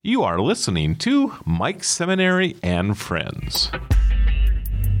You are listening to Mike Seminary and Friends.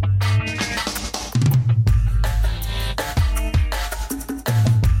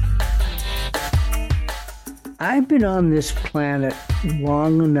 I've been on this planet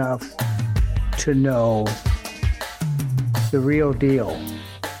long enough to know the real deal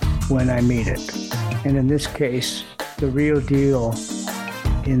when I meet it. And in this case, the real deal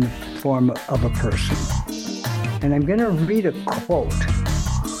in the form of a person. And I'm going to read a quote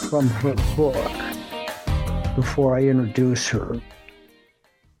from her book before I introduce her.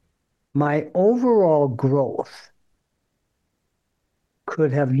 My overall growth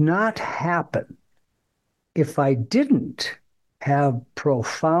could have not happened if I didn't have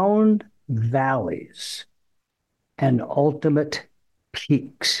profound valleys and ultimate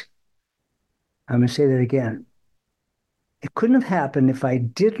peaks. I'm going to say that again. It couldn't have happened if I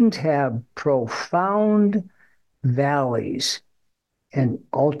didn't have profound valleys and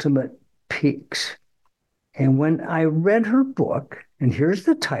ultimate peaks. And when I read her book, and here's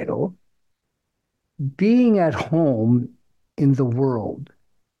the title, Being at Home in the World,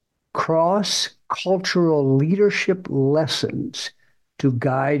 Cross-Cultural Leadership Lessons to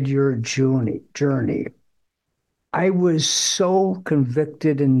Guide Your Journey, I was so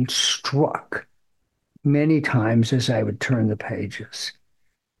convicted and struck many times as I would turn the pages.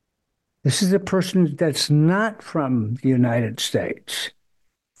 This is a person that's not from the United States,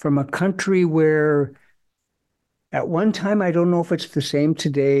 from a country where at one time, I don't know if it's the same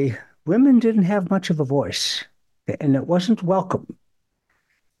today, women didn't have much of a voice, and it wasn't welcome.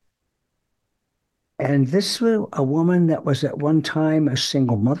 And this was a woman that was at one time a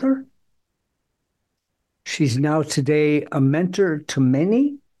single mother. She's now today a mentor to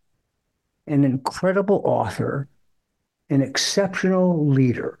many, an incredible author, an exceptional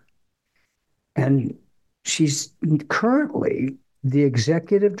leader. And she's currently the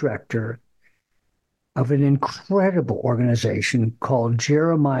executive director of an incredible organization called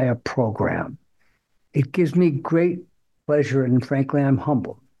Jeremiah Program. It gives me great pleasure, and frankly, I'm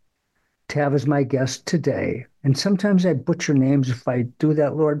humbled to have as my guest today. And sometimes I butcher names. If I do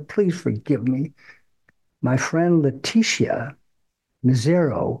that, Lord, please forgive me. My friend Leticia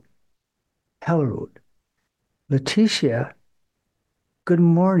Nazaro Hellerud. Leticia, good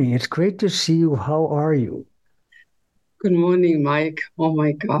morning. It's great to see you. How are you? Good morning, Mike. Oh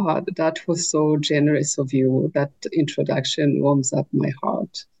my God, that was so generous of you. That introduction warms up my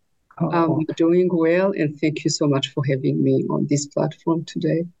heart. I'm doing well, and thank you so much for having me on this platform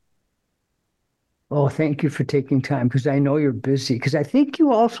today. Oh, thank you for taking time, because I know you're busy. Because I think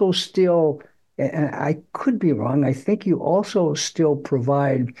you also still, and I could be wrong, I think you also still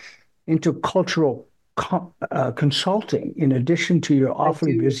provide intercultural consulting in addition to your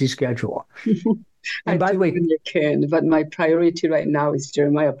awfully busy schedule. And by the way, when you can, but my priority right now is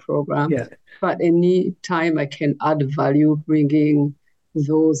Jeremiah Program. Yeah. But any time I can add value, bringing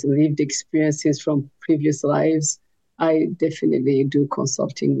those lived experiences from previous lives, I definitely do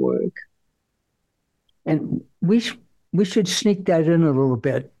consulting work. And we should sneak that in a little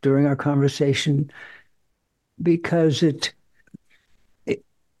bit during our conversation, because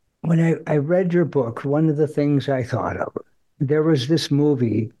when I read your book, one of the things I thought of, there was this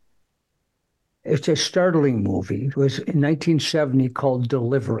movie. It's a startling movie. It was in 1970 called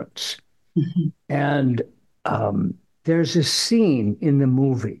Deliverance. Mm-hmm. And there's a scene in the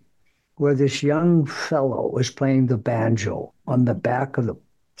movie where this young fellow is playing the banjo on the back of the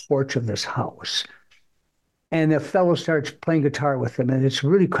porch of this house. And the fellow starts playing guitar with him. And it's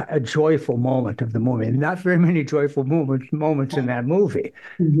really a joyful moment of the movie. Not very many joyful moments in that movie.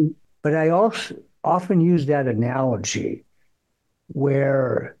 Mm-hmm. But I also often use that analogy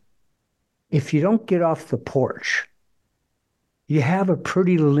where if you don't get off the porch, you have a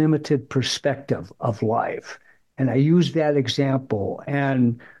pretty limited perspective of life. And I use that example.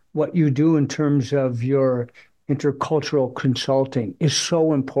 And what you do in terms of your intercultural consulting is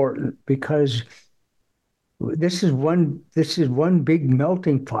so important, because this is one big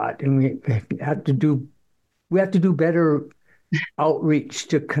melting pot, and we have to do better outreach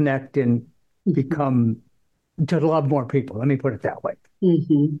to connect and become, to love more people. Let me put it that way.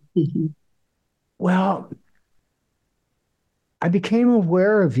 Mm-hmm. Mm-hmm. Well, I became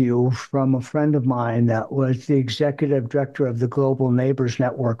aware of you from a friend of mine that was the executive director of the Global Neighbors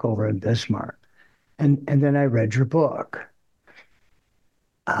Network over in Bismarck. And then I read your book.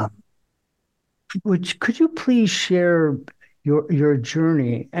 Could you please share your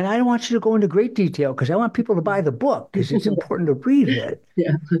journey? And I don't want you to go into great detail, because I want people to buy the book, because it's important to read it.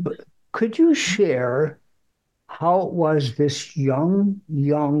 Yeah. But could you share how it was this young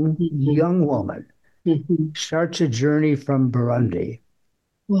woman starts a journey from Burundi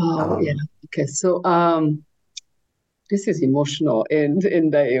Wow. Yeah. Okay. So this is emotional,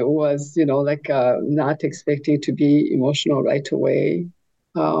 and I was, like not expecting to be emotional right away,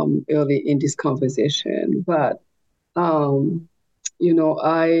 early in this conversation. But I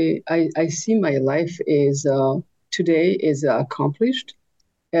see my life is today is accomplished,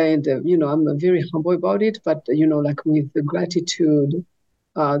 and I'm very humble about it. But like with the gratitude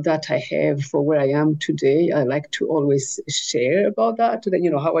that I have for where I am today, I like to always share about that,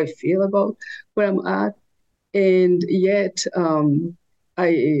 how I feel about where I'm at. And yet, I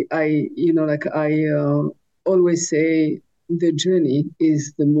always say the journey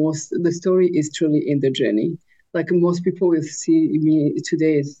is the story is truly in the journey. Like most people will see me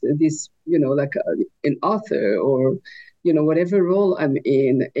today as this, like an author or, whatever role I'm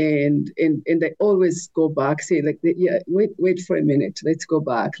in. And I always go back, say like, yeah, wait for a minute. Let's go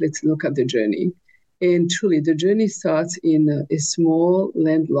back. Let's look at the journey. And truly, the journey starts in a small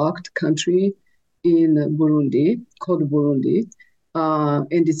landlocked country in Burundi, called Burundi,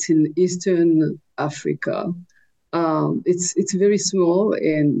 and it's in Eastern Africa. It's very small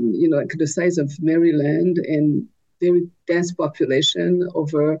and like the size of Maryland, and very dense population,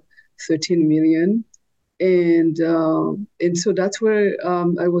 over 13 million, and so that's where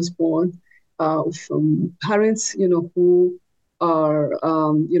I was born, from parents who are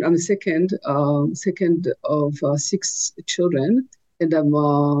I'm second of six children, and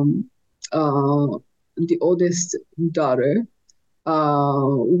I'm the oldest daughter,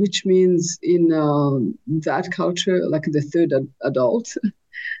 which means in that culture, like the third adult,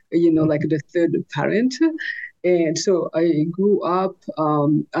 like the third parent. And so I grew up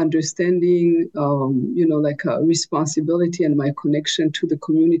understanding, like responsibility and my connection to the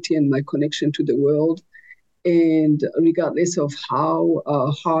community and my connection to the world. And regardless of how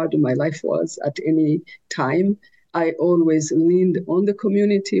hard my life was at any time, I always leaned on the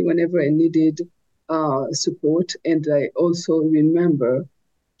community whenever I needed support. And I also remember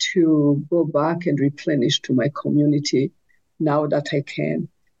to go back and replenish to my community now that I can.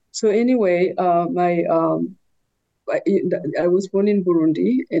 So anyway, I was born in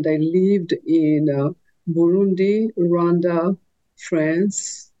Burundi, and I lived in Burundi, Rwanda,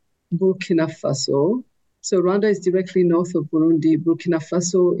 France, Burkina Faso. So Rwanda is directly north of Burundi. Burkina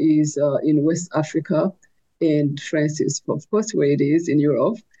Faso is in West Africa, and France is, of course, where it is in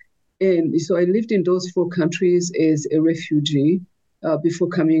Europe. And so I lived in those four countries as a refugee before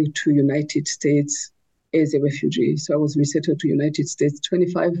coming to United States as a refugee. So I was resettled to United States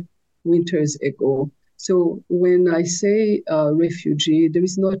 25 winters ago. So when I say refugee, there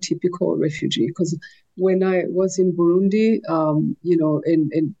is no typical refugee, because when I was in Burundi, and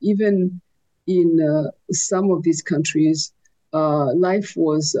even in some of these countries, life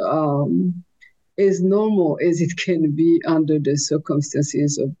was as normal as it can be under the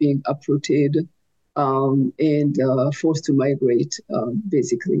circumstances of being uprooted and forced to migrate,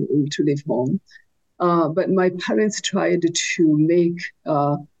 basically, to leave home. But my parents tried to make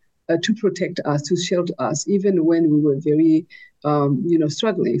to protect us, to shelter us, even when we were very,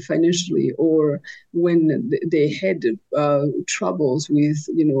 struggling financially, or when they had troubles with,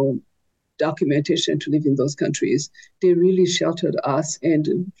 documentation to live in those countries. They really sheltered us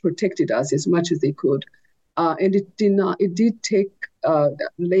and protected us as much as they could. And it did take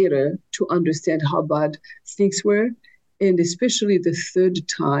later to understand how bad things were. And especially the third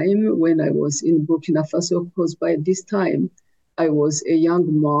time when I was in Burkina Faso, because by this time, I was a young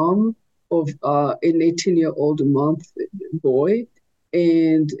mom of an 18-year-old boy,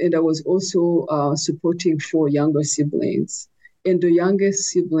 and I was also supporting four younger siblings. And the youngest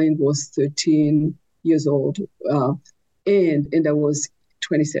sibling was 13 years old, and I was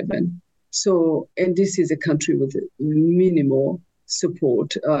 27. So, and this is a country with minimal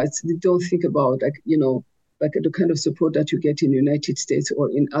support. Don't think about like the kind of support that you get in the United States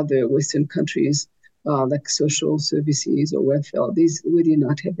or in other Western countries, like social services or welfare. We did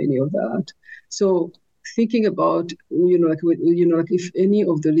not have any of that. So thinking about, like if any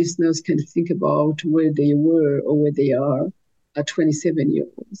of the listeners can think about where they were or where they are at 27 years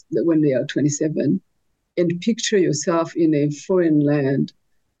old, when they are 27, and picture yourself in a foreign land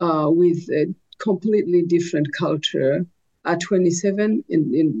with a completely different culture at 27,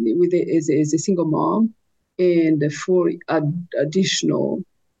 as a single mom, and four additional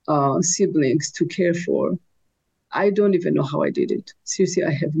siblings to care for. I don't even know how I did it. Seriously,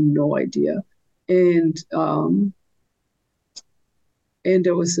 I have no idea. And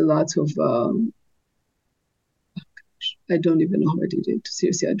there was a lot of I don't even know how I did it.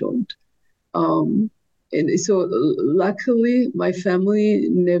 Seriously, I don't. And so luckily, my family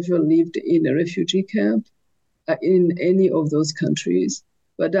never lived in a refugee camp in any of those countries.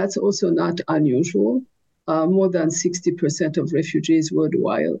 but that's also not unusual. More than 60% of refugees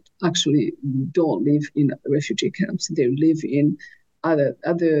worldwide actually don't live in refugee camps. They live in other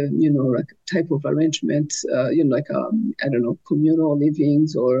like type of arrangements, like I don't know, communal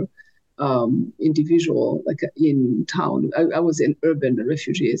livings or individual, like in town. I was an urban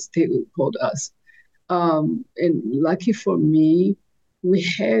refugee, as they called us. And lucky for me, we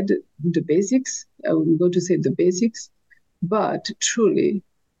had the basics. I'm going to say the basics, but truly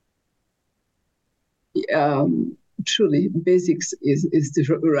basics is the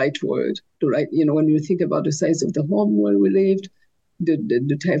right word. The right, when you think about the size of the home where we lived,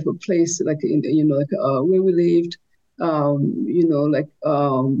 the type of place, like where we lived, the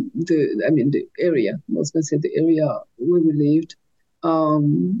area. I was going to say the area where we lived.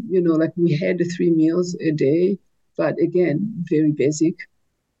 Like we had 3 meals a day, but again, very basic.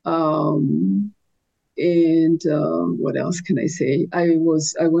 And what else can I say? I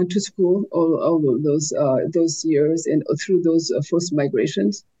went to school all of those years, and through those forced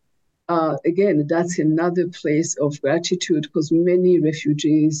migrations. Again, that's another place of gratitude, because many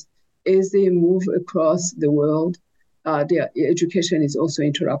refugees, as they move across the world, their education is also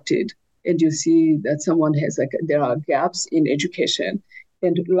interrupted. And you see that there are gaps in education.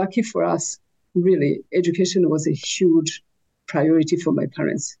 And lucky for us, really, education was a huge priority for my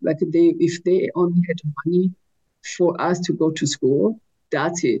parents. Like if they only had money for us to go to school,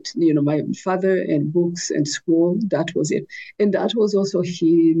 that's it. My father and books and school, that was it. And that was also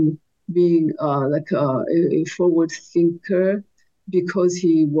him being a forward thinker, because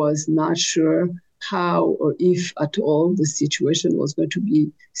he was not sure how or if at all the situation was going to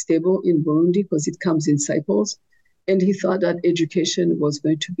be stable in Burundi, because it comes in cycles. And he thought that education was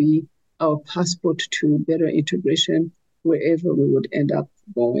going to be our passport to better integration wherever we would end up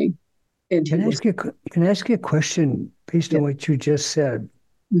going. And can I ask you a question based on what you just said?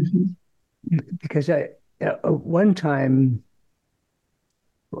 Mm-hmm. Because at one time,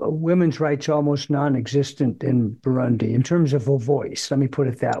 women's rights almost non-existent in Burundi in terms of a voice. Let me put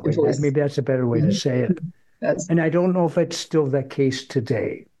it that way. Maybe that's a better way to say it. And I don't know if it's still the case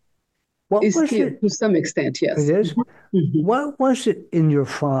today. To some extent, yes. It is? Mm-hmm. What was it in your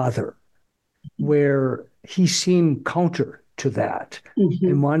father where he seemed counter to that,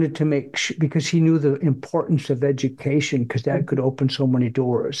 and wanted to make sure, because he knew the importance of education, because that could open so many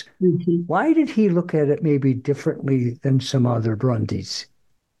doors? Why did he look at it maybe differently than some other Burundis?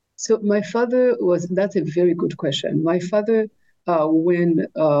 So my father that's a very good question. My father, when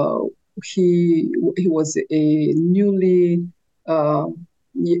he was a newly,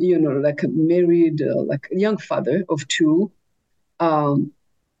 like a married, like a young father of two,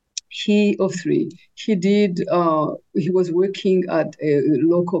 of three. He was working at a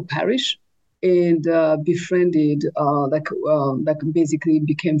local parish, and befriended, basically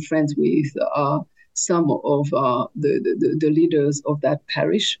became friends with some of the leaders of that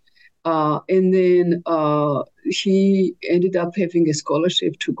parish. And then he ended up having a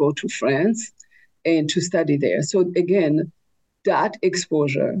scholarship to go to France and to study there. So again, that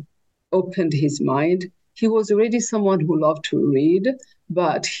exposure opened his mind. He was already someone who loved to read,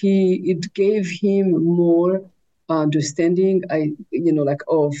 but it gave him more understanding,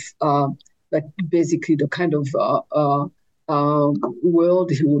 of basically the kind of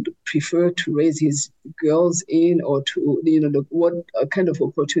world he would prefer to raise his girls in, or to what kind of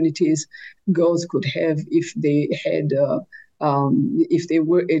opportunities girls could have if they had if they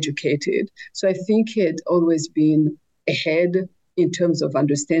were educated. So I think he had always been ahead in terms of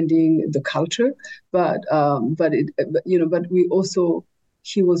understanding the culture, but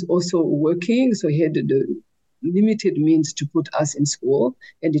he was also working, so he had the limited means to put us in school,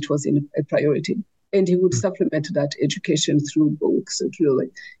 and it was a priority. And he would supplement that education through books. So really,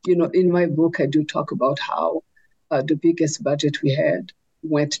 in my book, I do talk about how the biggest budget we had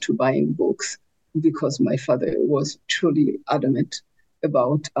went to buying books, because my father was truly adamant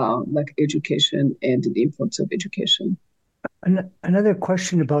about education and the importance of education. Another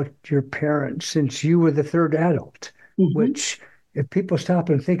question about your parents, since you were the third adult, which, if people stop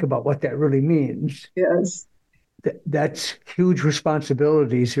and think about what that really means, yes, that's huge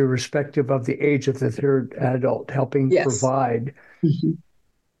responsibilities, irrespective of the age of the third adult, helping provide.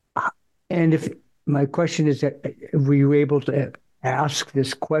 And if my question is, were you able to ask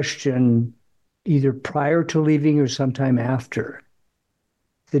this question either prior to leaving or sometime after?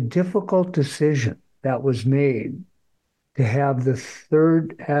 The difficult decision that was made to have the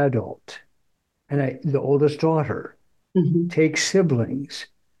third adult and the oldest daughter take siblings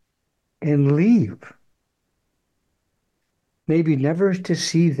and leave, maybe never to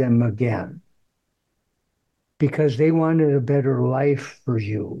see them again. because they wanted a better life for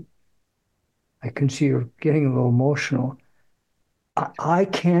you. I can see you're getting a little emotional. I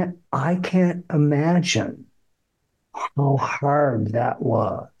can't imagine how hard that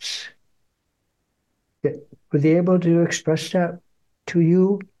was. Were they able to express that to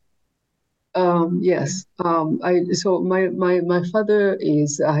you? Yes. My father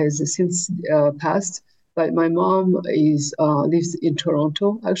is has since passed, but my mom is lives in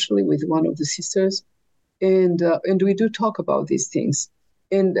Toronto actually with one of the sisters, and we do talk about these things,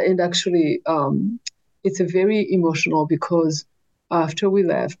 and actually it's a very emotional because after we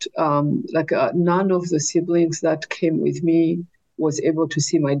left, none of the siblings that came with me was able to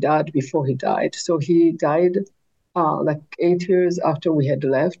see my dad before he died. So he died like 8 years after we had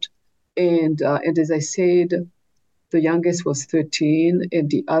left, and as I said, the youngest was 13,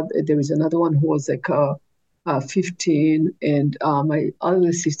 and there is another one who was like 15, and my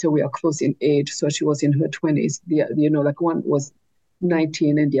other sister, we are close in age, so she was in her 20s. Like one was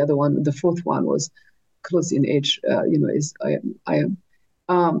 19, and the other one, the fourth one, was close in age. As I am.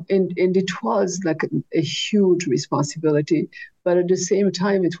 And it was like a huge responsibility, but at the same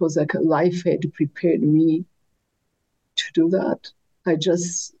time, it was like life had prepared me to do that. I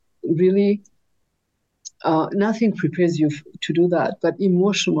just really nothing prepares you to do that. But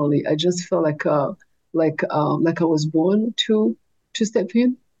emotionally, I just felt like I was born to step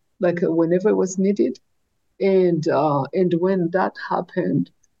in, like whenever it was needed. And when that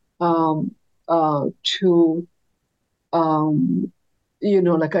happened, um, to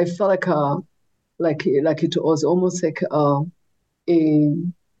like I felt like it was almost like a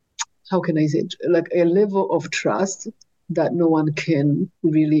how can I say it? Like a level of trust that no one can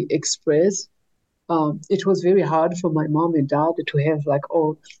really express. It was very hard for my mom and dad to have like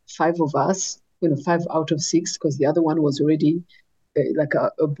all five of us, 5 out of 6, because the other one was already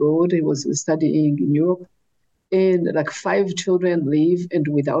abroad. He was studying in Europe. And like 5 children leave and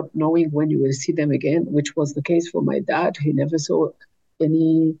without knowing when you will see them again, which was the case for my dad. He never saw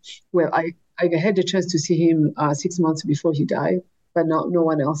any. Well, I had a chance to see him 6 months before he died, but no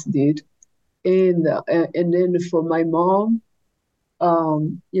one else did. And then for my mom,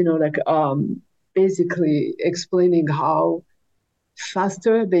 basically explaining how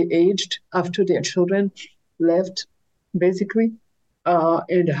faster they aged after their children left, basically,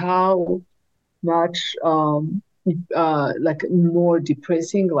 and how much like more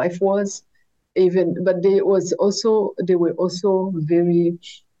depressing life was. But they were also very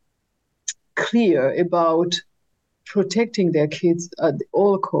clear about protecting their kids at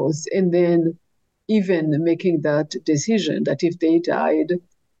all costs, and then even making that decision that if they died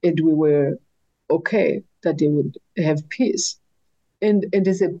and we were okay, that they would have peace. And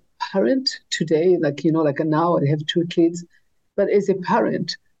as a parent today, like now I have 2 kids, but as a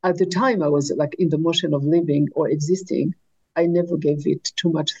parent, at the time I was like in the motion of living or existing, I never gave it too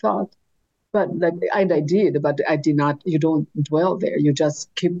much thought. But and I did, but I did not, you don't dwell there. You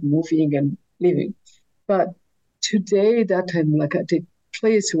just keep moving and living. But today that I'm like at a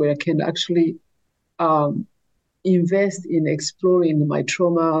place where I can actually um, invest in exploring my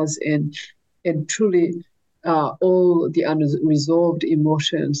traumas and truly all the unresolved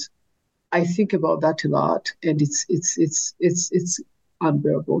emotions. I think about that a lot, and it's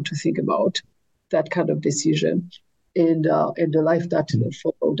unbearable to think about that kind of decision and the life that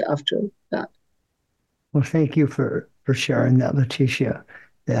followed after that. Well, thank you for sharing that, Leticia.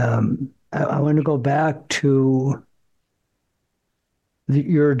 I want to go back to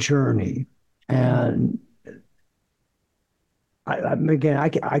your journey, and again, I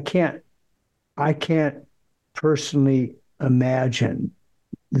can't personally imagine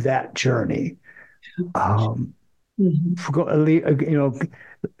that journey.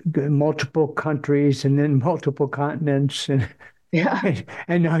 Multiple countries and then multiple continents, and Yeah,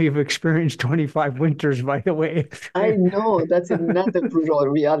 and now you've experienced 25 winters, by the way. I know that's another brutal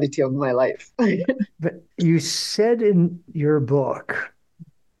reality of my life. But you said in your book,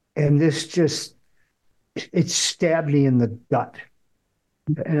 and this just it stabbed me in the gut,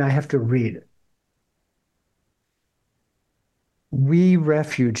 and I have to read it. We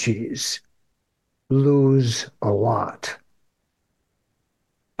refugees lose a lot.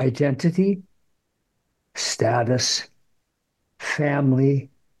 Identity, status, family,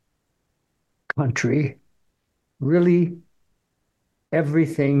 country, really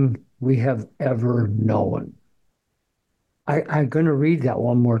everything we have ever known. I'm going to read that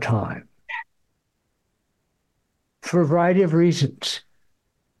one more time. For a variety of reasons.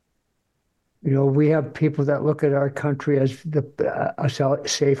 We have people that look at our country as a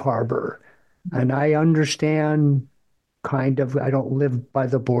safe harbor. And I understand kind of, I don't live by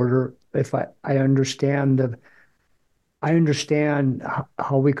the border. If I understand I understand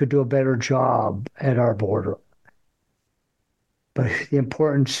how we could do a better job at our border. But the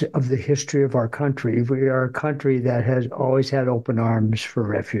importance of the history of our country, we are a country that has always had open arms for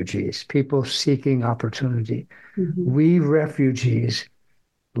refugees, people seeking opportunity. Mm-hmm. We refugees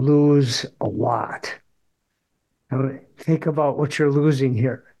lose a lot. Now, think about what you're losing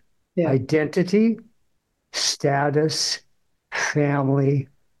here. Yeah. Identity, status, family,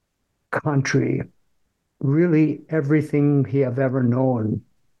 country, really everything he have ever known.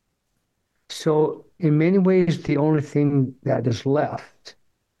 So in many ways, the only thing that is left,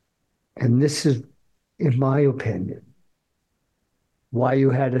 and this is, in my opinion, why you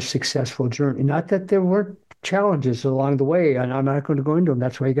had a successful journey. Not that there weren't challenges along the way, and I'm not going to go into them.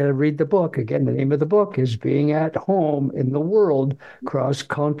 That's why you got to read the book. Again, the name of the book is Being at Home in the World,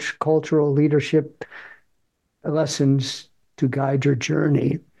 Cross-Cultural Leadership Lessons to Guide Your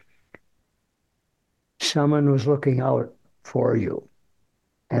Journey. Someone was looking out for you,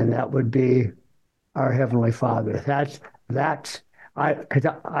 and that would be our Heavenly Father.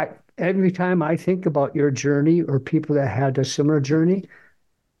 I every time I think about your journey or people that had a similar journey,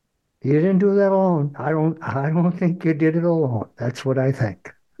 you didn't do that alone. I don't think you did it alone. That's what I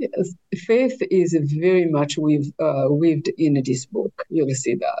think. Yes, faith is very much weaved in this book. You'll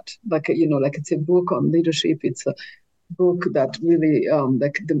see that, like like it's a book on leadership. It's a book that really,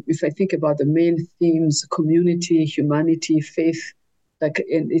 if I think about the main themes, community, humanity, faith,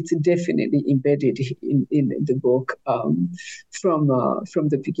 and it's definitely embedded in the book from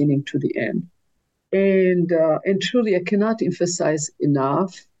the beginning to the end. And truly, I cannot emphasize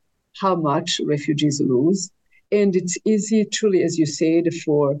enough how much refugees lose. And it's easy, truly, as you said,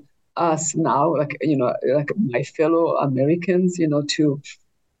 for us now, like my fellow Americans, to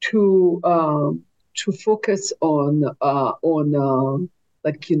focus on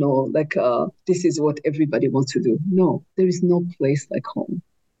this is what everybody wants to do. No, there is no place like home.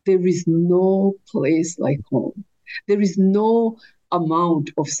 There is no place like home. There is no amount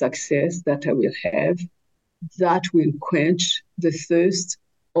of success that I will have that will quench the thirst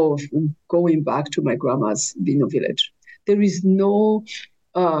of going back to my grandma's village. There is no,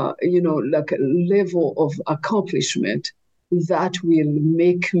 level of accomplishment that will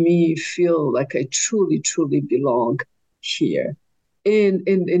make me feel like I truly, truly belong here.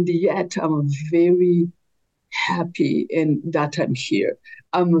 And yet I'm very happy and that I'm here.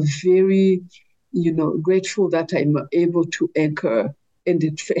 I'm very, grateful that I'm able to anchor and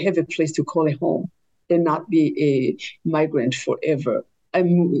have a place to call a home and not be a migrant forever.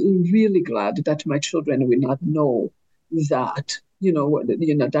 I'm really glad that my children will not know that,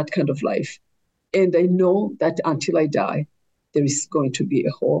 that kind of life. And I know that until I die, there is going to be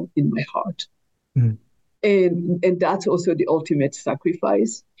a hole in my heart. Mm. And that's also the ultimate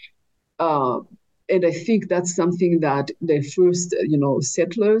sacrifice. And I think that's something that the first,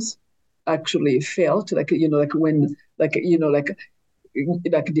 settlers actually felt like when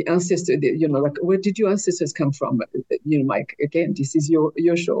the ancestors, where did your ancestors come from? Mike, again, this is your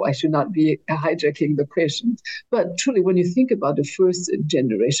show. I should not be hijacking the questions. But truly, when you think about the first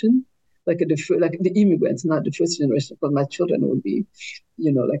generation, the immigrants, not the first generation, but my children will be,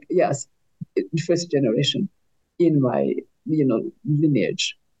 yes, the first generation in my,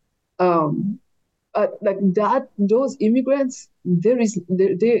 lineage. Like that, those immigrants,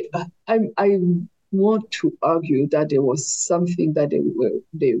 I want to argue that there was something that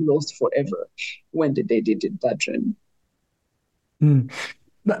they lost forever when they did that journey.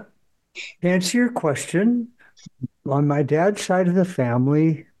 But to answer your question, on my dad's side of the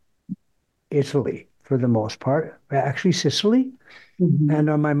family, Italy for the most part, actually Sicily, and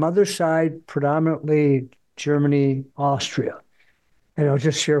on my mother's side, predominantly Germany, Austria. And I'll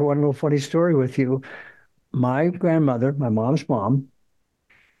just share one little funny story with you. My grandmother, my mom's mom,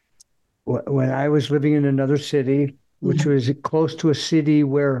 when I was living in another city, which was close to a city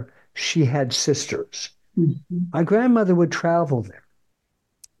where she had sisters, my grandmother would travel there,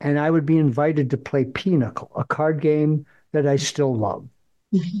 and I would be invited to play Pinochle, a card game that I still love.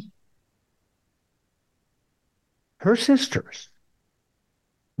 Her sisters,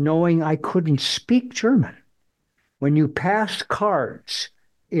 knowing I couldn't speak German, when you passed cards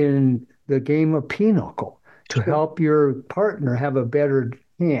in the game of Pinochle to help your partner have a better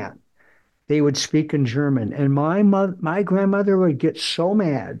hand, they would speak in German. And my grandmother would get so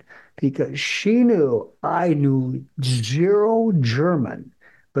mad because she knew I knew zero German,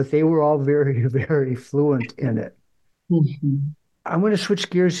 but they were all very, very fluent in it. I'm going to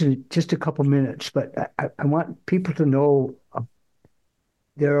switch gears in just a couple minutes, but I want people to know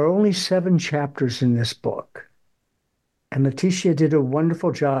there are only 7 chapters in this book. And Leticia did a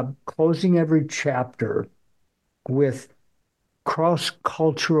wonderful job closing every chapter with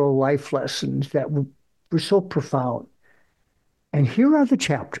cross-cultural life lessons that were so profound. And here are the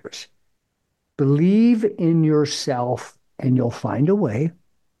chapters. Believe in yourself and you'll find a way.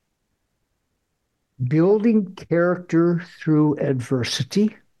 Building character through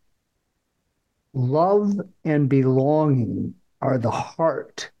adversity. Love and belonging are the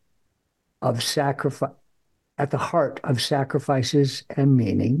heart of sacrifice, at the heart of sacrifices and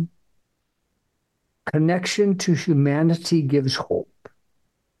meaning. Connection to humanity gives hope.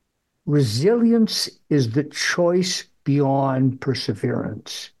 Resilience is the choice beyond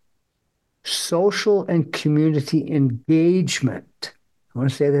perseverance. Social and community engagement. I want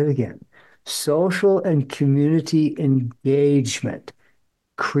to say that again. Social and community engagement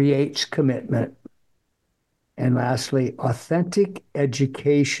creates commitment. And lastly, authentic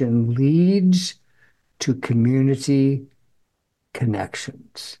education leads to community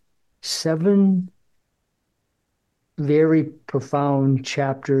connections. 7 very profound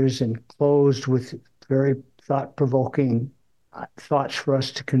chapters and closed with very thought-provoking thoughts for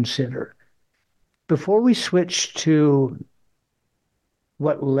us to consider. Before we switch to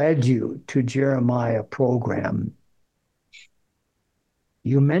what led you to Jeremiah program,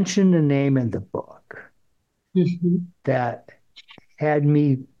 you mentioned a name in the book that had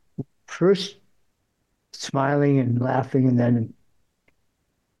me first smiling and laughing and then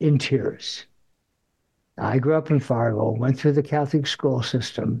in tears. I grew up in Fargo, went through the Catholic school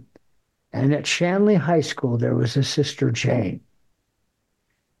system, and at Shanley High School, there was a Sister Jane.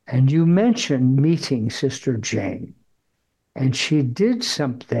 And you mentioned meeting Sister Jane, and she did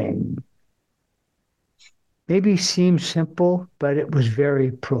something maybe seemed simple, but it was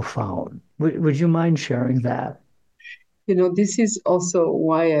very profound. Would you mind sharing that? This is also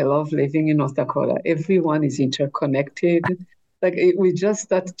why I love living in North Dakota. Everyone is interconnected. Like we just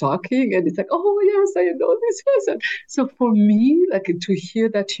start talking and it's like, oh, yes, I know this person. So for me, like to hear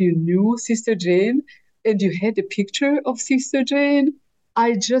that you knew Sister Jane and you had a picture of Sister Jane,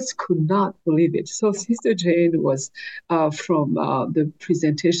 I just could not believe it. So Sister Jane was from the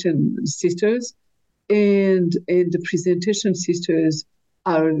Presentation Sisters, and the Presentation Sisters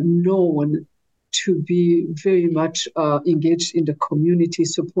are known to be very much engaged in the community,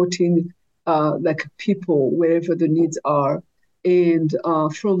 supporting like people wherever the needs are. And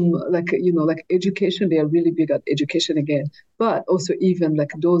from like education, they are really big at education again, but also even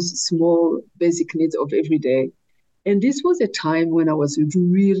like those small basic needs of every day. And this was a time when I was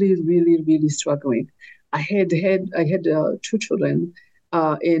really, really, really struggling. I had 2 children,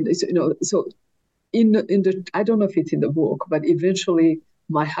 and so in the I don't know if it's in the book, but eventually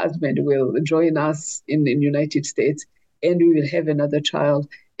my husband will join us in the United States, and we will have another child,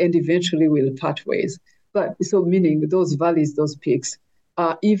 and eventually we'll part ways. But so meaning those valleys, those peaks,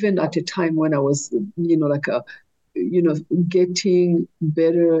 even at a time when I was, getting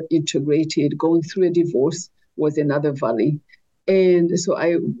better integrated, going through a divorce was another valley. And so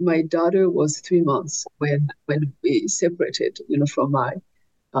my daughter was 3 months when we separated, from my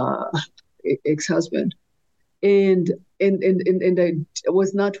ex-husband. And I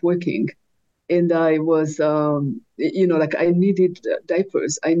was not working. And I was, I needed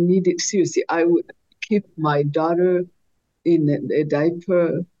diapers. Seriously, I would keep my daughter in a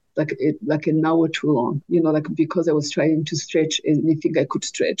diaper like an hour too long, because I was trying to stretch anything I could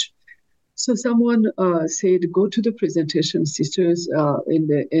stretch. So someone said, go to the Presentation Sisters, and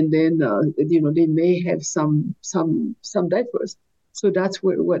then they may have some diapers. So that's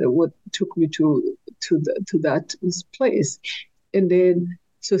what took me to that place, and then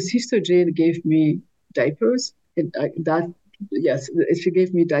so Sister Jane gave me diapers, and she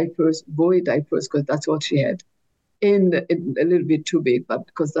gave me diapers, boy diapers, because that's what she had, and a little bit too big, but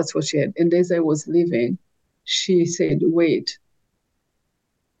because that's what she had. And as I was leaving, she said, "Wait,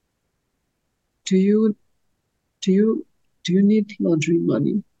 do you need laundry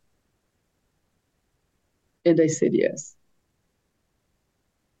money?" And I said yes.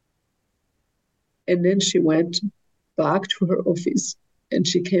 And then she went back to her office, and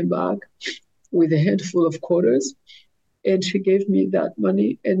she came back with a handful of quarters, and she gave me that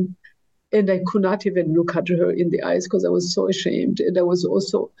money, and I could not even look at her in the eyes because I was so ashamed, and I was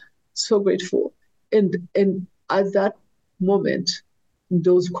also so grateful. And at that moment,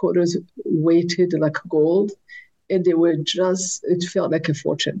 those quarters weighted like gold, and it felt like a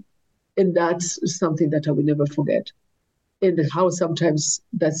fortune. And that's something that I will never forget. And how sometimes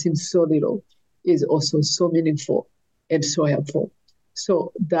that seems so little is also so meaningful and so helpful.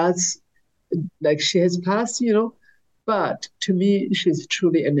 So that's like she has passed, but to me, she's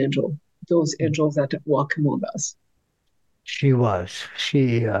truly an angel. Those angels that walk among us. She was.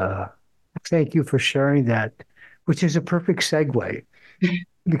 Thank you for sharing that which is a perfect segue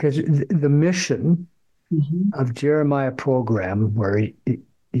because the mission of Jeremiah program, where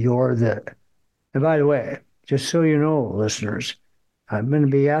you're the, and by the way, just so you know, listeners, I'm going to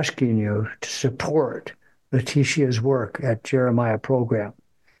be asking you to support Leticia's work at Jeremiah program.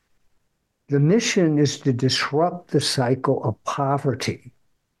 The mission is to disrupt the cycle of poverty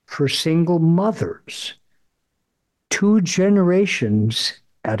for single mothers 2 generations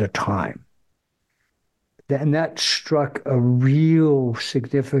at a time. And that struck a real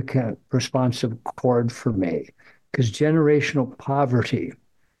significant responsive chord for me because generational poverty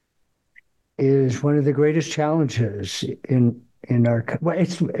is one of the greatest challenges in our, well,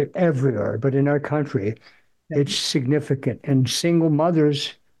 it's everywhere, but in our country, it's significant. And single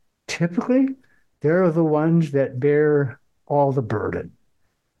mothers, typically, they're the ones that bear all the burden.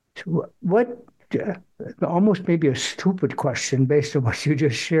 So what, almost maybe a stupid question based on what you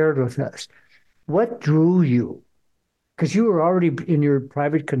just shared with us. What drew you? Because you were already in your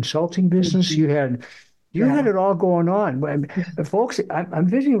private consulting business. You had it all going on. Folks, I'm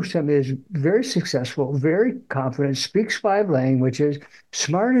visiting with somebody who's very successful, very confident, speaks 5 languages,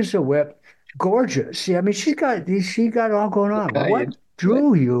 smart as a whip, gorgeous. Yeah, I mean, she got it all going on. What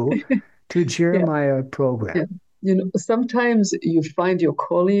drew you to Jeremiah program? Sometimes you find your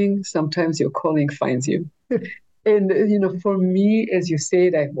calling, sometimes your calling finds you. And, for me, as you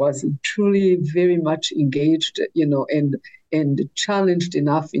said, I was truly very much engaged, and challenged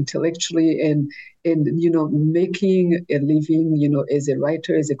enough intellectually and making a living, as a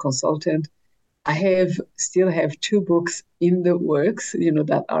writer, as a consultant. I still have 2 books in the works,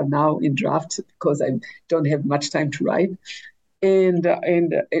 that are now in draft because I don't have much time to write. And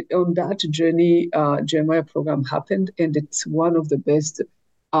on that journey, Jeremiah program happened, and it's one of the best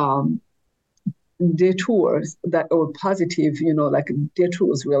detours or positive, like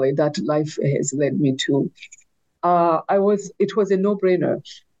detours really that life has led me to. It was a no-brainer.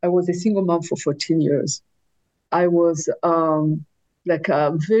 I was a single mom for 14 years. I was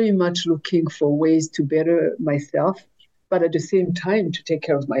very much looking for ways to better myself, but at the same time to take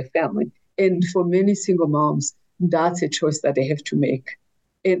care of my family. And for many single moms, that's a choice that they have to make.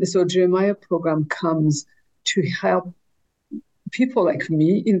 And so Jeremiah program comes to help people like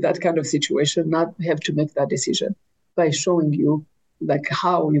me in that kind of situation not have to make that decision by showing you like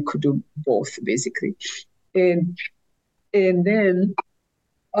how you could do both, basically. And then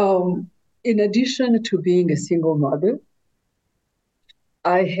in addition to being a single mother,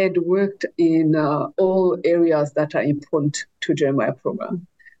 I had worked in all areas that are important to Jeremiah program,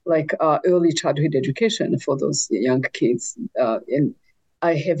 like early childhood education for those young kids. And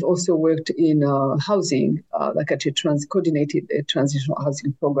I have also worked in housing, like at coordinated a transitional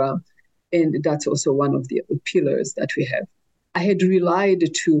housing program. And that's also one of the pillars that we have. I had relied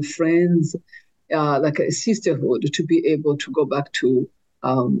to friends, like a sisterhood, to be able to go back to,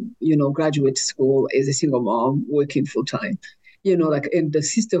 graduate school as a single mom working full time. And the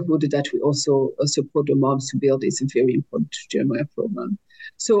sisterhood that we also support the moms to build is very important to Jeremiah program.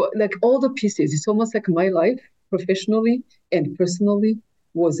 So like all the pieces, it's almost like my life professionally and personally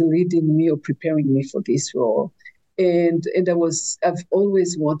was leading me or preparing me for this role. And I've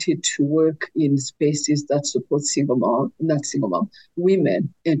always wanted to work in spaces that support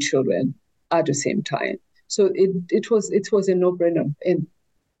women and children at the same time. So it was a no-brainer. And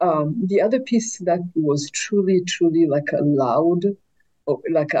the other piece that was truly, truly like a loud,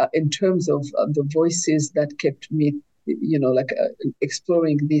 in terms of the voices that kept me,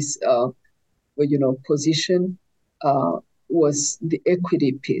 exploring this, position, was the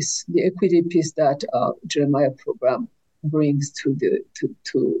equity piece. The equity piece that Jeremiah program brings to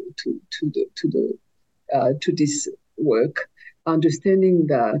this work, understanding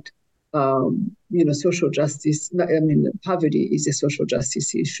that social justice, poverty is a social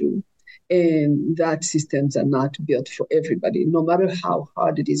justice issue, and that systems are not built for everybody, no matter how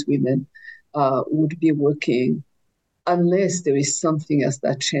hard these women would be working, unless there is something else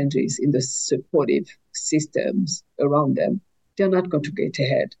that changes in the supportive systems around them, they're not going to get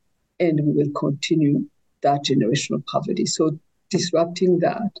ahead, and we will continue that generational poverty. So disrupting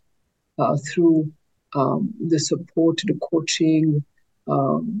that through the support, the coaching,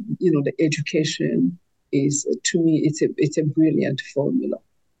 the education is, to me, it's a brilliant formula.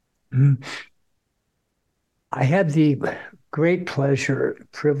 I had the great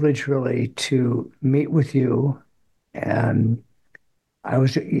privilege really to meet with you, and I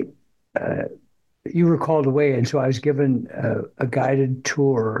was, you were called away, and so I was given a guided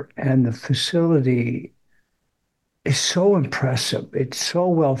tour, and the facility is so impressive. It's so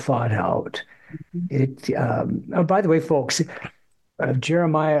well thought out. By the way, folks,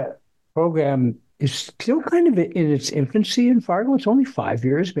 Jeremiah program is still kind of in its infancy in Fargo. It's only 5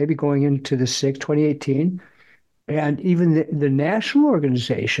 years, maybe going into the 2018. And even the national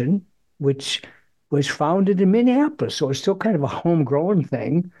organization, which was founded in Minneapolis, so it's still kind of a homegrown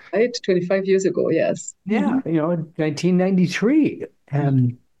thing. Right, 25 years ago, yes. Yeah, 1993.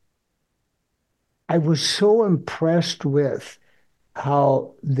 And I was so impressed with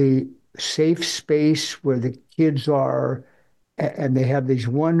how the safe space where the kids are, and they have these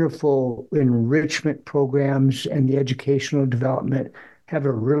wonderful enrichment programs and the educational development, have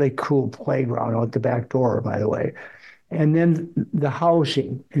a really cool playground out the back door, by the way. And then the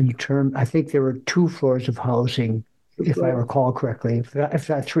housing I think there were 2 floors of housing, if I recall correctly, if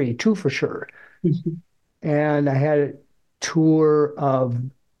not 3, 2 for sure. Mm-hmm. And I had a tour of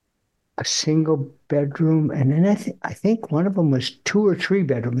a single bedroom, and then I think one of them was 2 or 3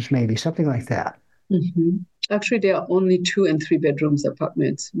 bedrooms, maybe something like that. Mm-hmm. Actually, there are only 2 and 3 bedrooms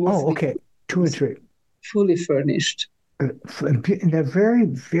apartments. Oh, okay, 2 and 3, fully furnished. And they're very,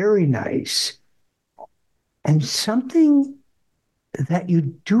 very nice. And something that you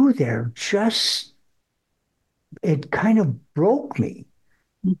do there it kind of broke me.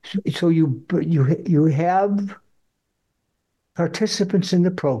 So you have participants in the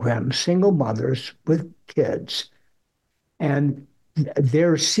program, single mothers with kids, and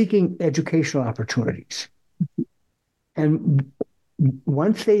they're seeking educational opportunities. And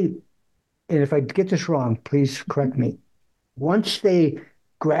if I get this wrong, please correct me. Once they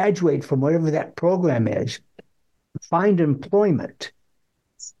graduate from whatever that program is, find employment,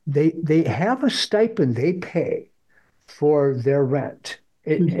 they have a stipend they pay for their rent.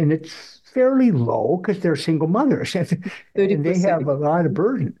 And it's fairly low because they're single mothers and they have a lot of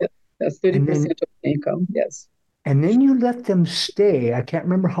burden. That's 30% of income, yes. And then you let them stay, I can't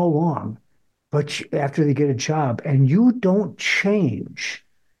remember how long, but after they get a job, and you don't change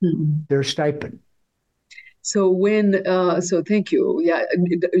their stipend. So thank you. Yeah,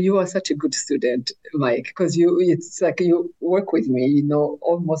 you are such a good student, Mike, because it's like you work with me,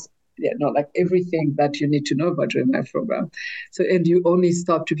 almost like everything that you need to know about during my program. So, and you only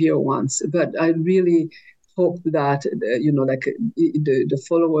stopped here once, but I really hope that, the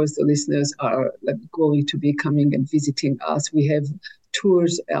followers, the listeners are going to be coming and visiting us. We have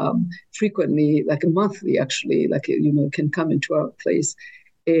tours frequently, like monthly, actually, can come into our place.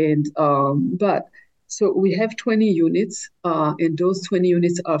 And, so we have 20 units, and those 20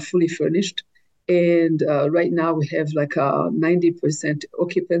 units are fully furnished. And right now we have like a 90%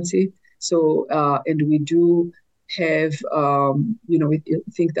 occupancy. So, and we do have, we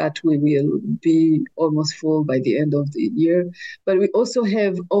think that we will be almost full by the end of the year. But we also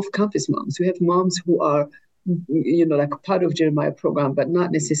have off-campus moms. We have moms who are, like part of Jeremiah program, but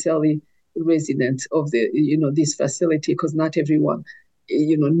not necessarily residents of this facility, because not everyone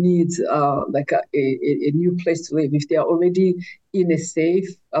needs like a new place to live. If they are already in a safe,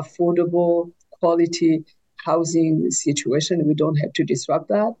 affordable, quality housing situation, we don't have to disrupt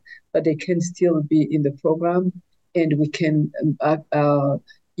that, but they can still be in the program, and we can,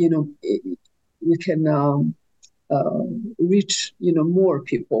 reach, more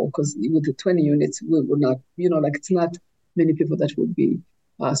people, because with the 20 units, we would not, it's not many people that would be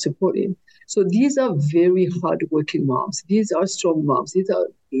supported. So these are very hardworking moms. These are strong moms. These are,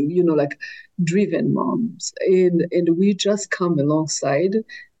 like driven moms. And we just come alongside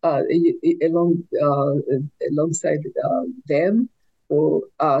them, or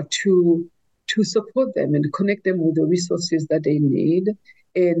to support them and connect them with the resources that they need,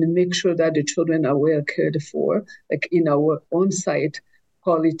 and make sure that the children are well cared for, like in our on-site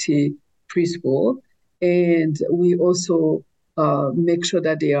quality preschool. And we also make sure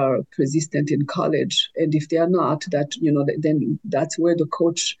that they are persistent in college. And if they are not, that, then that's where the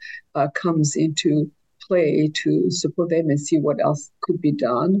coach comes into play to support them and see what else could be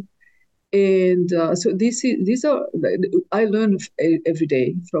done. And so these are, I learn every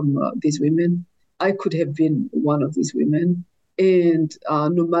day from these women. I could have been one of these women. And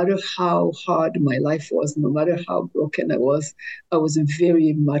no matter how hard my life was, no matter how broken I was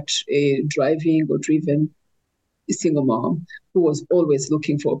very much a driving or driven single mom who was always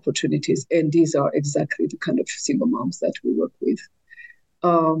looking for opportunities. And these are exactly the kind of single moms that we work with.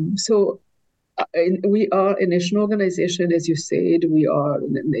 We are a national organization, as you said. We are,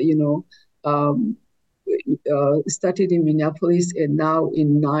 started in Minneapolis and now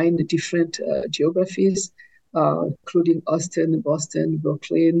in 9 different geographies, including Austin, Boston,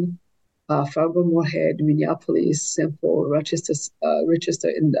 Brooklyn, Fargo, Moorhead, Minneapolis, St. Paul, Rochester,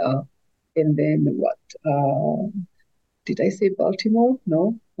 and then what? Did I say Baltimore?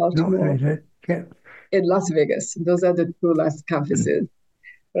 No, Baltimore. No, and Las Vegas. Those are the 2 last campuses,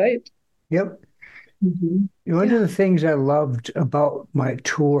 right? Yep. Hmm. One of Yeah. the things I loved about my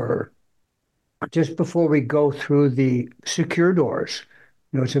tour, just before we go through the secure doors,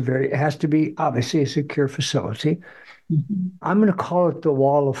 it has to be obviously a secure facility. Hmm. I'm going to call it the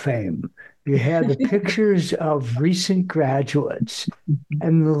Wall of Fame. You have the pictures of recent graduates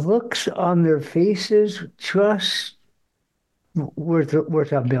and the looks on their faces just worth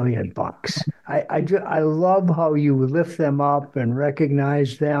 $1 million. I love how you lift them up and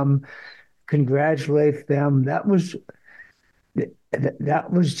recognize them, congratulate them. That was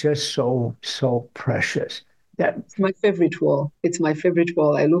just so precious. That It's my favorite wall. It's my favorite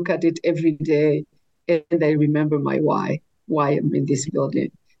wall. I look at it every day and I remember my why I'm in this building.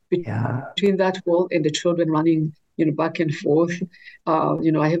 yeah. Between that wall and the children running, back and forth,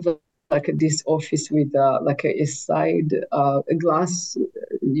 I have like this office with like a side a glass,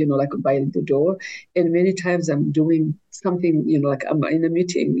 like by the door. And many times I'm doing something, like I'm in a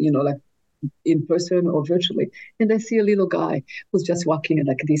meeting, like in person or virtually, and I see a little guy who's just walking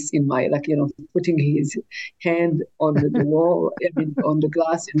like this in my like putting his hand on the wall, I mean on the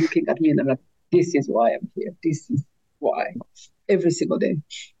glass and looking at me, and I'm like, this is why I'm here. This is why every single day.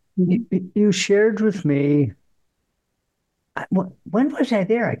 Mhm. You shared with me, when was I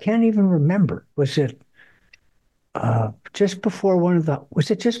there? I can't even remember. Was it just before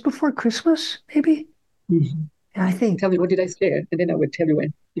was it just before Christmas, maybe? Mhm. I think, Tell me, what did I share? And then I would tell you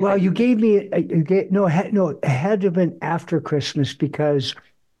when, if I well, you remember. gave me, no, it had to have been after Christmas because,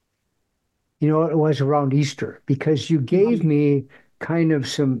 it was around Easter because you gave Mhm. me kind of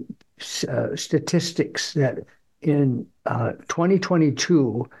some statistics that in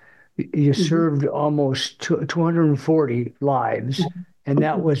 2022, you Mhm. served almost 240 lives, and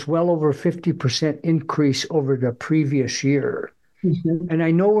that Mhm. was well over 50% increase over the previous year. Mhm. And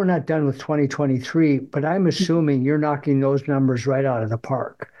I know we're not done with 2023, but I'm Mhm. assuming you're knocking those numbers right out of the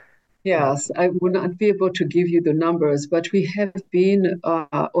park. Yes, I would not be able to give you the numbers, but we have been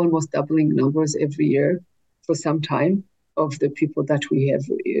almost doubling numbers every year for some time of the people that we have,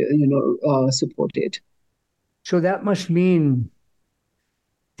 supported. So that must mean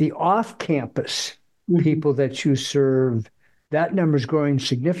the off-campus Mhm. people that you serve, that number is growing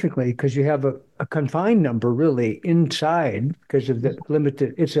significantly because you have a confined number really inside because of the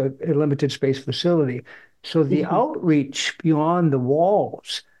it's a limited space facility. So the Mhm. outreach beyond the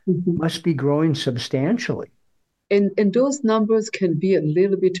walls Mhm. must be growing substantially. And those numbers can be a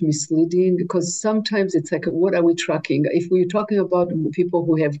little bit misleading because sometimes it's like, what are we tracking? If we're talking about people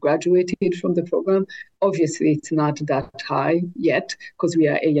who have graduated from the program, obviously it's not that high yet because we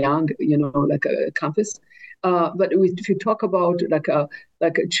are a young, like a campus. But if you talk about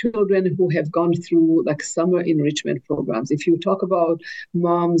children who have gone through like summer enrichment programs, if you talk about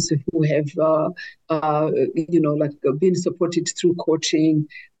moms who have, been supported through coaching,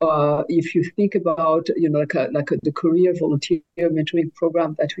 if you think about, the career volunteer mentoring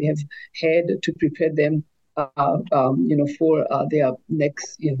program that we have had to prepare them, for their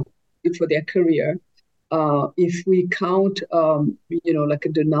next, for their career. If we count, like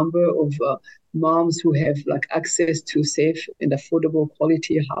the number of moms who have like access to safe and affordable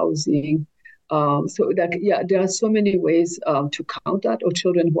quality housing. So that, yeah, there are so many ways to count that, or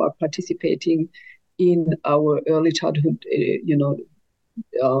children who are participating in our early childhood,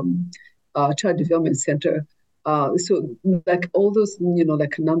 um, child development center. So like all those,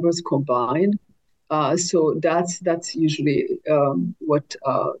 like numbers combined. So that's usually what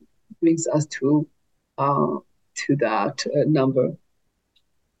brings us uh, to that number.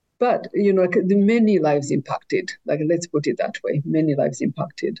 But like the many lives impacted. Like let's put it that way, many lives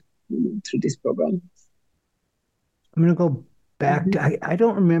impacted through this program. I'm going to go back to, Mhm. I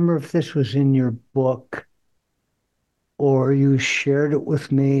don't remember if this was in your book or you shared it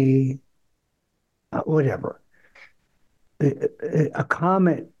with me, whatever. A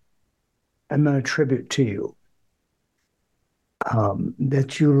comment I'm going to attribute to you,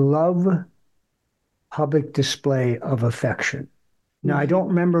 that you love public display of affection. Now, I don't Mhm.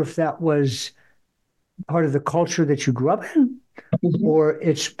 remember if that was part of the culture that you grew up in Mhm. or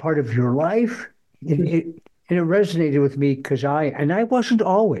it's part of your life. It and it resonated with me because I wasn't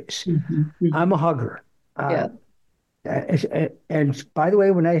always. Mhm. I'm Mhm. a hugger. Uh, Yeah. and by the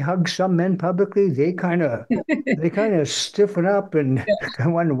way, when I hug some men publicly, they kind of stiffen up and I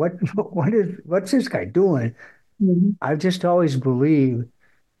wonder what's this guy doing? Mhm. I've just always believed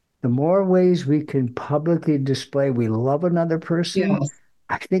the more ways we can publicly display we love another person, Yes.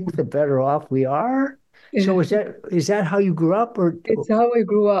 I think the better off we are. Yeah. So is that how you grew up, or It's how I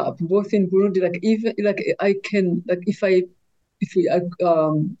grew up, both in Burundi. Like even like I can like if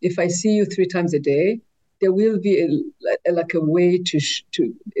I see you 3 times a day, there will be like a way to.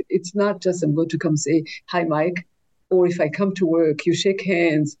 It's not just I'm going to come say hi, Mike, or if I come to work, you shake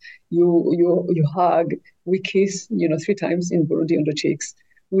hands, you hug, we kiss, 3 times in Burundi on the cheeks.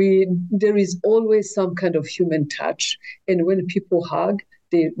 There is always some kind of human touch, and when people hug,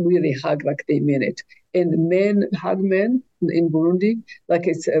 they really hug like they mean it. And men hug men in Burundi, like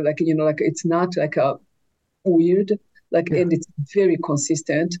it's like it's not like a weird, and it's very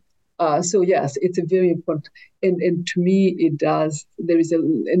consistent. So yes, it's a very important, and to me it does. There is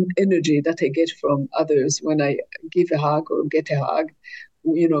an energy that I get from others when I give a hug or get a hug.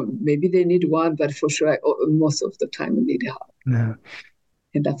 Maybe they need one, but for sure, most of the time I need a hug. Yeah.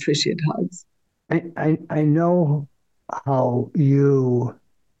 And appreciate hugs. I know how you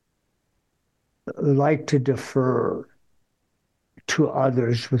like to defer to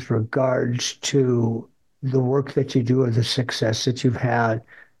others with regards to the work that you do or the success that you've had,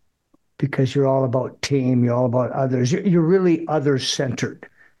 because you're all about team, you're all about others. You're really other-centered.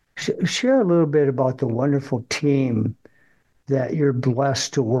 Share a little bit about the wonderful team that you're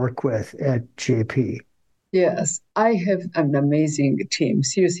blessed to work with at JP. Yes, I have an amazing team.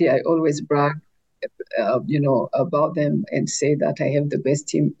 Seriously, I always brag, about them and say that I have the best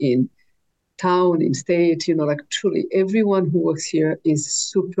team in town, in state. Like truly, everyone who works here is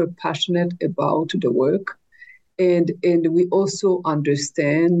super passionate about the work, and we also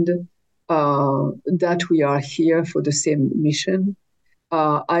understand that we are here for the same mission.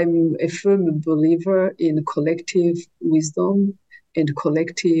 I'm a firm believer in collective wisdom and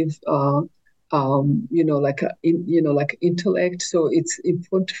collective like intellect. So it's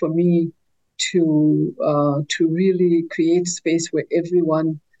important for me to really create space where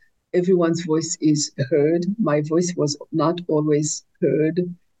everyone's voice is heard. My voice was not always heard,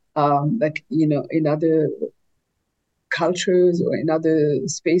 in other cultures or in other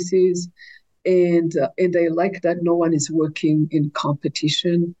spaces. And I like that no one is working in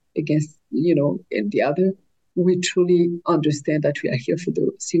competition against, and the other. We truly understand that we are here for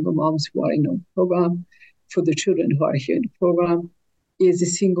the single moms who are in our program, for the children who are here in the program. As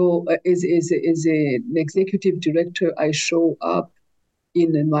an executive director, I show up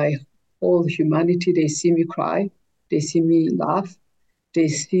in my whole humanity. They see me cry, they see me laugh, they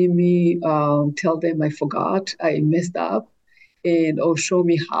see me tell them I forgot, I messed up, or show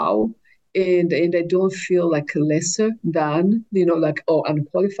me how. And I don't feel like lesser than, I'm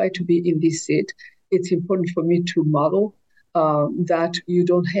qualified to be in this seat. It's important for me to model that you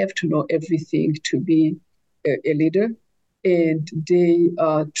don't have to know everything to be a leader. And they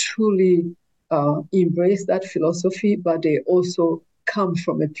truly embrace that philosophy, but they also come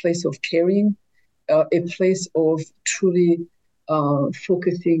from a place of caring, a place of truly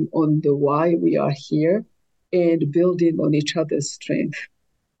focusing on the why we are here and building on each other's strength.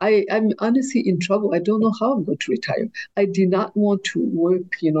 I'm honestly in trouble. I don't know how I'm going to retire. I did not want to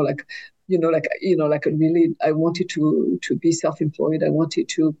work, really, I wanted to be self-employed. I wanted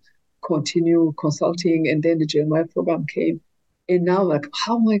to continue consulting, and then the Jeremiah program came. And now, like,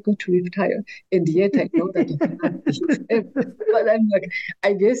 how am I going to retire? And yet I know that I cannot. But I'm like,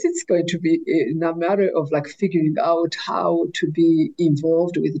 I guess it's going to be a matter of like figuring out how to be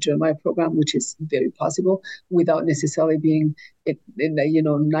involved with the Jeremiah program, which is very possible without necessarily being in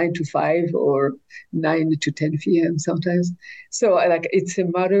 9 to 5 or 9 to 10 p.m. sometimes. So it's a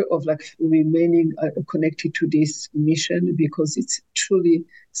matter of like remaining connected to this mission, because it's truly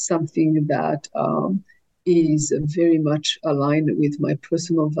something that is very much aligned with my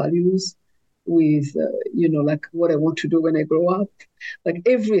personal values, with like what I want to do when I grow up. Like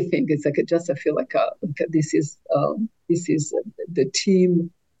everything is like I feel like this is the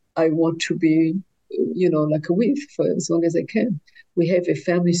team I want to be with for as long as I can. We have a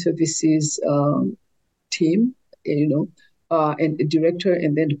family services team, and a director,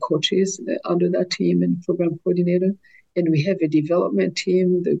 and then coaches under that team, and program coordinator. And we have a development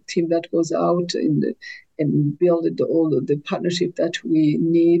team, the team that goes out and build all of the partnership that we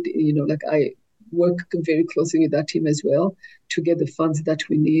need. I work very closely with that team as well to get the funds that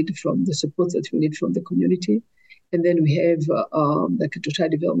we need from the support that we need from the community. And then we have a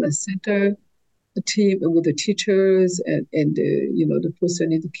child development center, a team with the teachers and the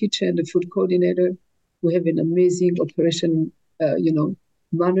person in the kitchen, the food coordinator. We have an amazing operation,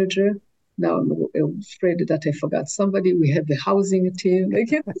 manager. Now I'm afraid that I forgot somebody. We have the housing team.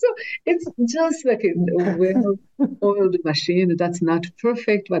 So it's just like a well-oiled machine. That's not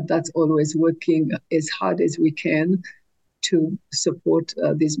perfect, but that's always working as hard as we can to support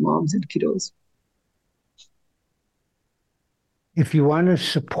these moms and kiddos. If you want to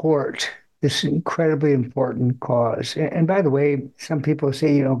support this incredibly important cause, and by the way, some people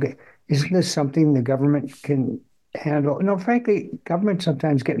say, Isn't this something the government can handle? No, frankly, government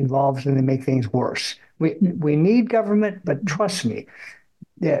sometimes get involved and they make things worse. We need government, but trust me,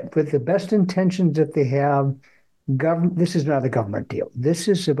 that with the best intentions that they have, government, this is not a government deal. This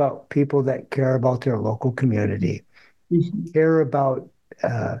is about people that care about their local community, care about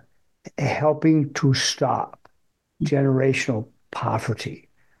helping to stop generational poverty,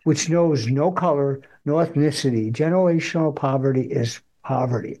 which knows no color, no ethnicity. Generational poverty is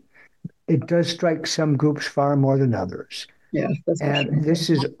poverty. It does strike some groups far more than others. Yeah, that's for And sure. this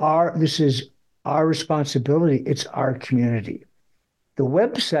is our responsibility. It's our community. The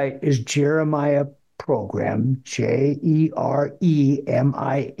website is Jeremiah Program, Jeremiha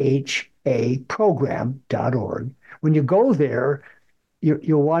program.org. When you go there,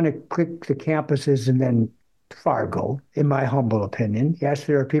 you'll want to click the campuses and then Fargo, in my humble opinion. Yes,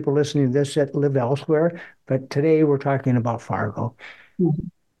 there are people listening to this that live elsewhere, but today we're talking about Fargo. Mhm.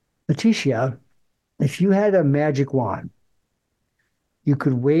 Leticia, if you had a magic wand, you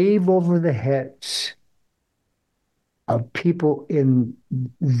could wave over the heads of people in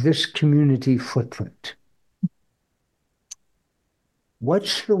this community footprint.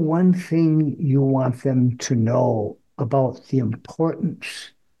 What's the one thing you want them to know about the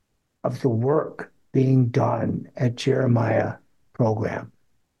importance of the work being done at Jeremiah Program?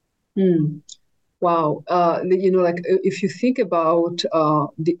 Mm. Wow. Like if you think about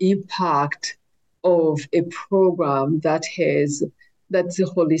the impact of a program that's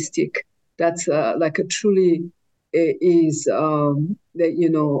holistic, that's like a truly is that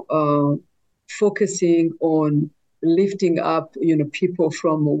focusing on lifting up people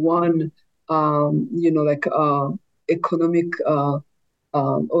from one like economic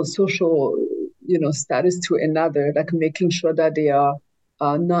or social status to another, like making sure that they are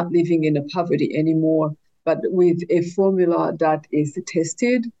not living in a poverty anymore, but with a formula that is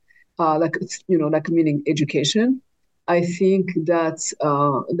tested, like meaning education. I think that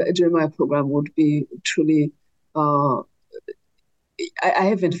the Jeremiah program would be truly. I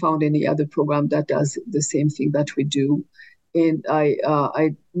haven't found any other program that does the same thing that we do, and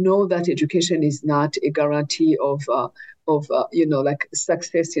I know that education is not a guarantee of like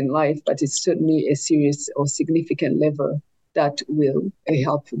success in life, but it's certainly a serious or significant lever that will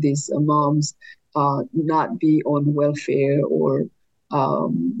help these moms not be on welfare or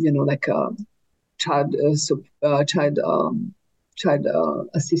like child child child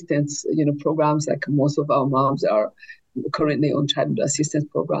assistance programs, like most of our moms are currently on child assistance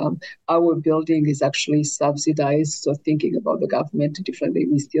program. Our building is actually subsidized, so thinking about the government differently,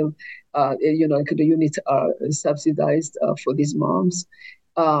 we still like the units are subsidized for these moms,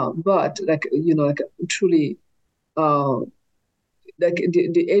 but like truly like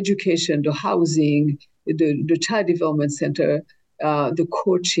the education, the housing, the child development center, the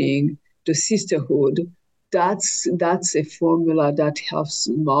coaching, the sisterhood, that's a formula that helps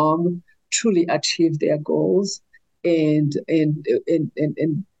mom truly achieve their goals, and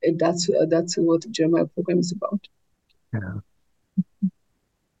that's what Jeremiah program is about. Yeah.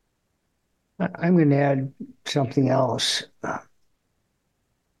 I'm going to add something else.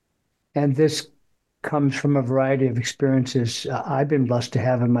 And this comes from a variety of experiences I've been blessed to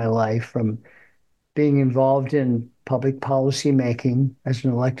have in my life, from being involved in public policy making as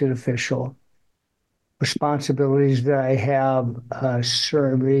an elected official, responsibilities that I have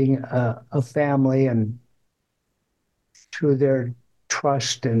serving a family and through their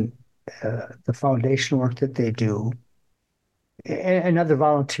trust and the foundation work that they do, and other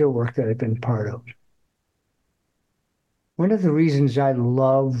volunteer work that I've been part of. One of the reasons I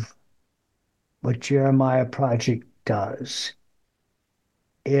love what Jeremiah Project does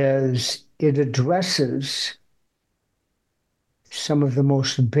is it addresses some of the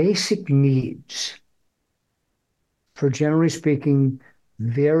most basic needs for, generally speaking,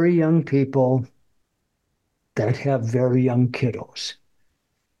 very young people that have very young kiddos.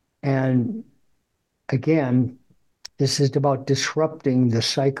 And again, this is about disrupting the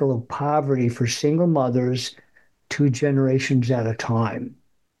cycle of poverty for single mothers 2 generations at a time.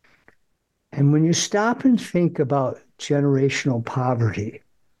 And when you stop and think about generational poverty,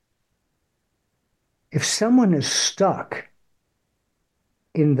 if someone is stuck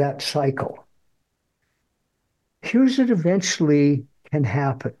in that cycle, here's what eventually can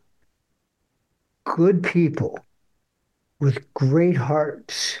happen. Good people with great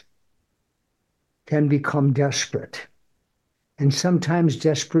hearts can become desperate. And sometimes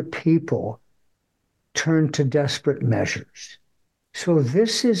desperate people turn to desperate measures. So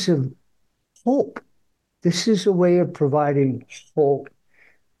this is a hope. This is a way of providing hope,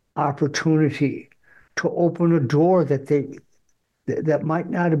 opportunity to open a door that that might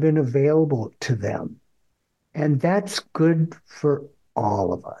not have been available to them. And that's good for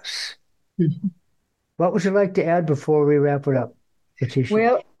all of us. Mm-hmm. What would you like to add before we wrap it up, Letitia?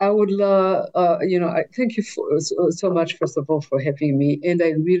 Well, I would, I thank you so much, first of all, for having me. And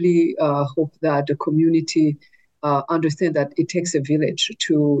I really hope that the community understand that it takes a village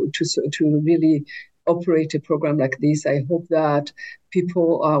to really operate a program like this. I hope that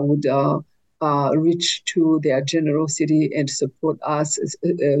people would reach to their generosity and support us,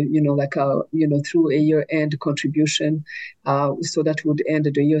 through a year-end contribution, so that would end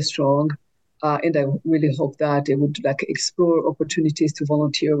the year strong. And I really hope that they would explore opportunities to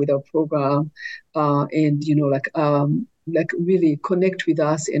volunteer with our program, and really connect with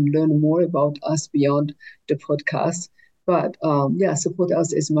us and learn more about us beyond the podcast. But support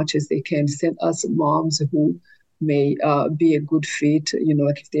us as much as they can. Send us moms who may be a good fit.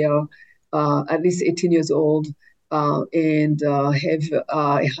 If they are at least 18 years old and have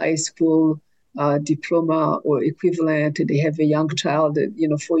a high school diploma or equivalent, and they have a young child,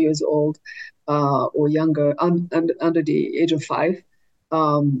 4 years old or younger, under the age of 5,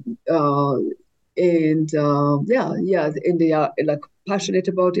 and they are passionate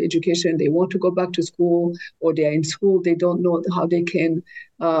about education. They want to go back to school, or they are in school. They don't know how they can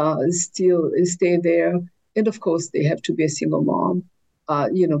still stay there. And of course, they have to be a single mom.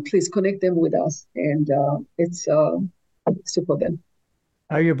 Please connect them with us, and it's support them.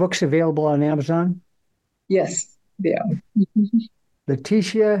 Are your books available on Amazon? Yes, they are.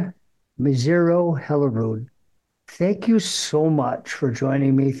 Letitia Mezirow-Hellerud, thank you so much for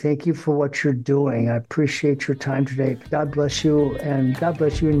joining me. Thank you for what you're doing. I appreciate your time today. God bless you, and God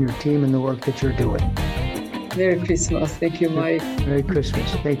bless you and your team and the work that you're doing. Merry Christmas. Thank you, Mike. Merry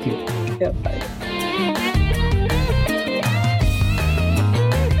Christmas. Thank you. Yeah, bye.